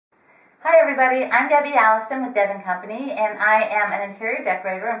Hi everybody, I'm Debbie Allison with Deb & Company, and I am an interior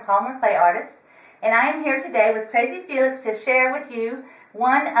decorator and polymer clay artist. And I am here today with Crazy Felix to share with you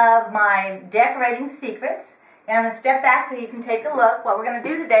one of my decorating secrets. And I'm going to step back so you can take a look. What we're going to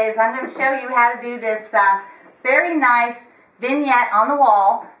do today is I'm going to show you how to do this very nice vignette on the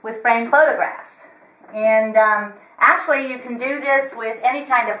wall with framed photographs. And actually you can do this with any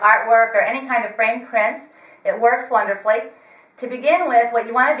kind of artwork or any kind of framed prints. It works wonderfully. To begin with, what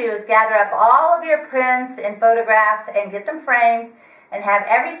you want to do is gather up all of your prints and photographs and get them framed and have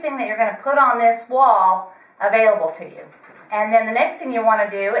everything that you're going to put on this wall available to you. And then the next thing you want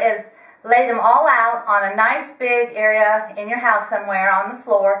to do is lay them all out on a nice big area in your house somewhere on the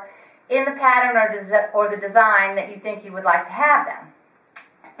floor in the pattern or the design that you think you would like to have them.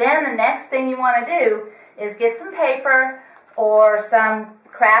 Then the next thing you want to do is get some paper or some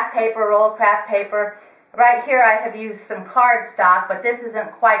craft paper, rolled craft paper. Right here I have used some cardstock, but this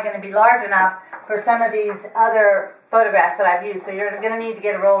isn't quite going to be large enough for some of these other photographs that I've used. So you're going to need to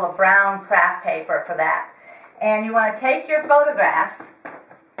get a roll of brown craft paper for that. And you want to take your photographs,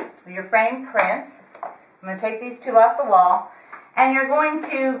 your framed prints. I'm going to take these two off the wall. And you're going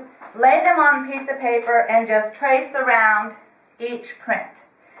to lay them on a piece of paper and just trace around each print.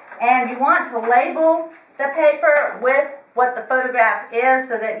 And you want to label the paper with what the photograph is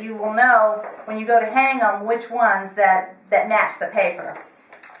so that you will know when you go to hang them which ones that match the paper.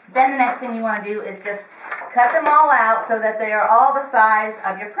 Then the next thing you want to do is just cut them all out so that they are all the size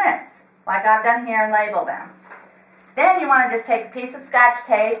of your prints, like I've done here, and label them. Then you want to just take a piece of Scotch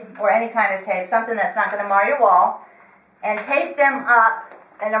tape or any kind of tape, something that's not going to mar your wall, and tape them up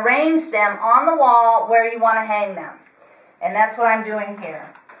and arrange them on the wall where you want to hang them. And that's what I'm doing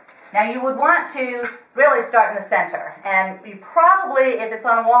here. Now you would want to really start in the center, and you probably, if it's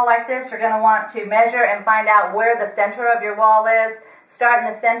on a wall like this, you're going to want to measure and find out where the center of your wall is. Start in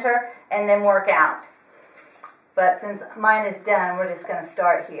the center and then work out. But since mine is done, we're just going to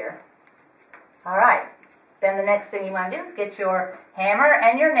start here. Alright, then the next thing you want to do is get your hammer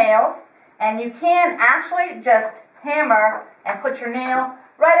and your nails, and you can actually just hammer and put your nail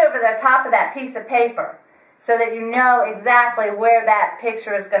right over the top of that piece of paper, so that you know exactly where that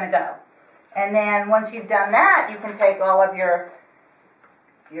picture is going to go. And then once you've done that, you can take all of your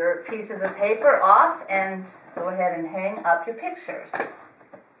pieces of paper off and go ahead and hang up your pictures.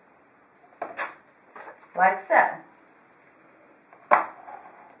 Like so.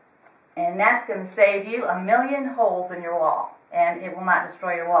 And that's going to save you a million holes in your wall. And it will not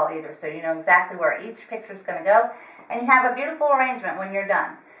destroy your wall either. So you know exactly where each picture is going to go. And you have a beautiful arrangement when you're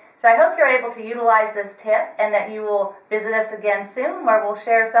done. So I hope you're able to utilize this tip and that you will visit us again soon where we'll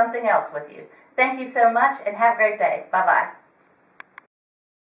share something else with you. Thank you so much and have a great day. Bye-bye.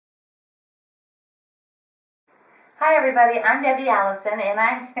 Hi everybody, I'm Debbie Allison and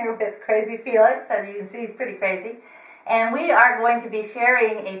I'm here with Crazy Felix. As you can see, he's pretty crazy. And we are going to be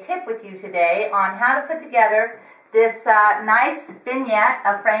sharing a tip with you today on how to put together this nice vignette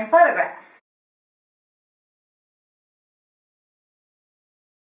of framed photographs.